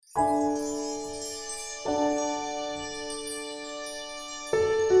Hello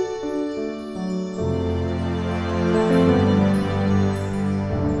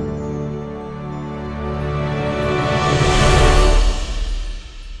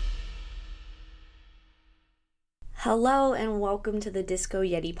and welcome to the Disco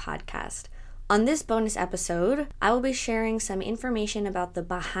Yeti podcast. On this bonus episode, I will be sharing some information about the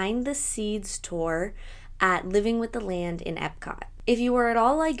behind the scenes tour at Living with the Land in Epcot. If you were at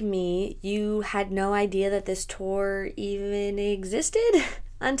all like me, you had no idea that this tour even existed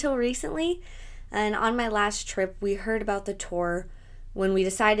until recently. And on my last trip, we heard about the tour when we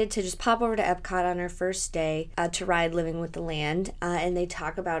decided to just pop over to Epcot on our first day to ride Living with the Land, and they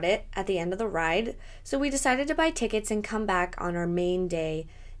talk about it at the end of the ride. So we decided to buy tickets and come back on our main day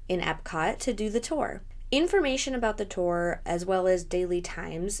in Epcot to do the tour. Information about the tour, as well as daily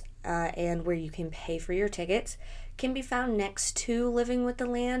times and where you can pay for your tickets, can be found next to Living with the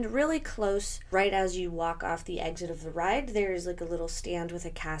Land, really close. Right as you walk off the exit of the ride, there's like a little stand with a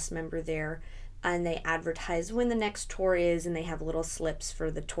cast member there, and they advertise when the next tour is, and they have little slips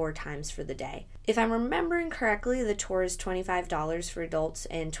for the tour times for the day. If I'm remembering correctly, the tour is $25 for adults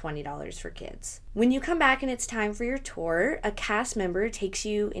and $20 for kids. When you come back and it's time for your tour, a cast member takes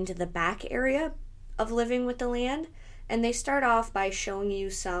you into the back area of Living with the Land, and they start off by showing you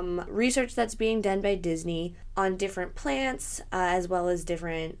some research that's being done by Disney on different plants, as well as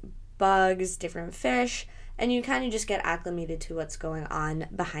different bugs, different fish, and you kind of just get acclimated to what's going on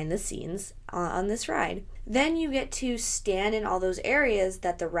behind the scenes on this ride. Then you get to stand in all those areas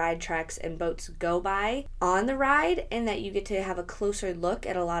that the ride tracks and boats go by on the ride, and that you get to have a closer look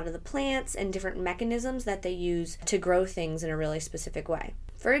at a lot of the plants and different mechanisms that they use to grow things in a really specific way.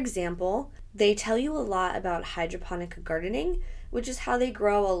 For example, they tell you a lot about hydroponic gardening, which is how they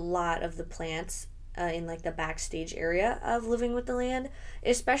grow a lot of the plants in like the backstage area of Living with the Land,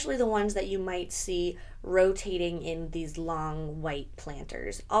 especially the ones that you might see rotating in these long white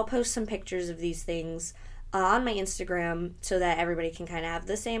planters. I'll post some pictures of these things on my Instagram so that everybody can kind of have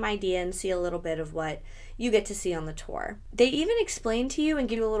the same idea and see a little bit of what you get to see on the tour. They even explain to you and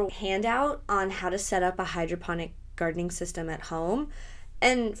give you a little handout on how to set up a hydroponic gardening system at home.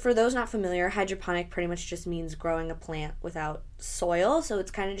 And for those not familiar, hydroponic pretty much just means growing a plant without soil. So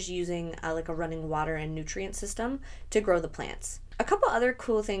it's kind of just using like a running water and nutrient system to grow the plants. A couple other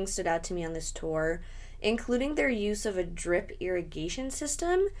cool things stood out to me on this tour, including their use of a drip irrigation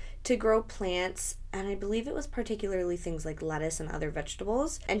system to grow plants, and I believe it was particularly things like lettuce and other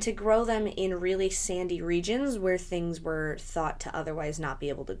vegetables, and to grow them in really sandy regions where things were thought to otherwise not be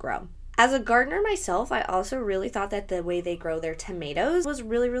able to grow. As a gardener myself, I also really thought that the way they grow their tomatoes was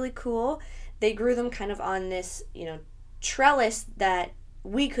really, really cool. They grew them kind of on this, trellis that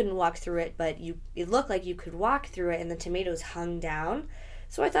we couldn't walk through it, but it looked like you could walk through it, and the tomatoes hung down.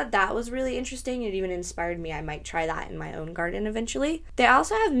 So I thought that was really interesting. It even inspired me. I might try that in my own garden eventually. They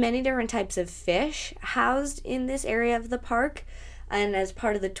also have many different types of fish housed in this area of the park, and as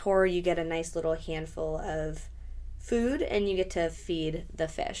part of the tour, you get a nice little handful of food, and you get to feed the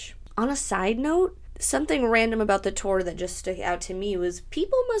fish. On a side note, something random about the tour that just stuck out to me was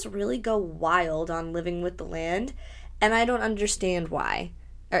people must really go wild on Living with the Land, and I don't understand why.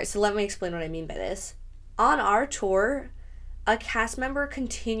 Alright, so let me explain what I mean by this. On our tour, a cast member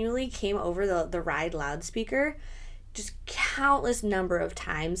continually came over the ride loudspeaker just countless number of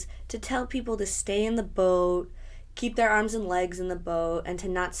times to tell people to stay in the boat, keep their arms and legs in the boat, and to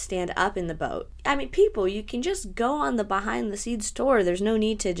not stand up in the boat. I mean, people, you can just go on the behind the scenes tour. There's no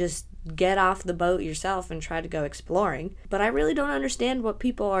need to just get off the boat yourself and try to go exploring. But I really don't understand what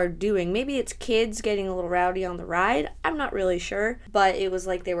people are doing. Maybe it's kids getting a little rowdy on the ride. I'm not really sure. But it was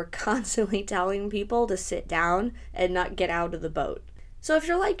like they were constantly telling people to sit down and not get out of the boat. So if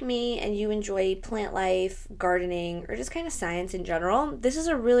you're like me and you enjoy plant life, gardening, or just kind of science in general, this is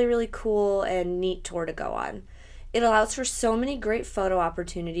a really, really cool and neat tour to go on. It allows for so many great photo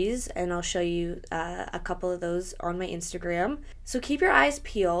opportunities, and I'll show you a couple of those on my Instagram. So keep your eyes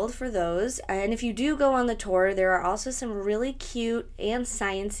peeled for those. And if you do go on the tour, there are also some really cute and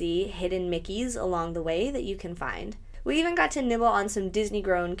sciencey hidden Mickeys along the way that you can find. We even got to nibble on some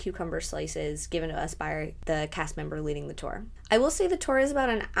Disney-grown cucumber slices given to us by the cast member leading the tour. I will say the tour is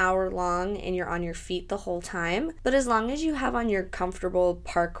about an hour long and you're on your feet the whole time, but as long as you have on your comfortable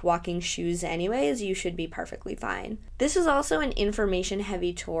park walking shoes anyways, you should be perfectly fine. This is also an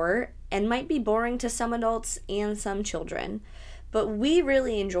information-heavy tour and might be boring to some adults and some children, but we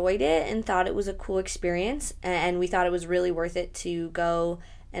really enjoyed it and thought it was a cool experience, and we thought it was really worth it to go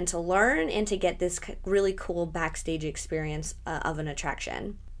and to learn and to get this really cool backstage experience of an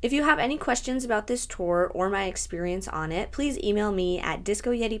attraction. If you have any questions about this tour or my experience on it, please email me at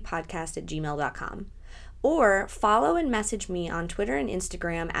discoyetipodcast@gmail.com. Or follow and message me on Twitter and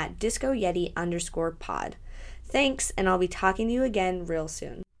Instagram at discoyeti_pod. Thanks, and I'll be talking to you again real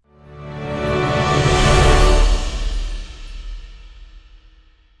soon.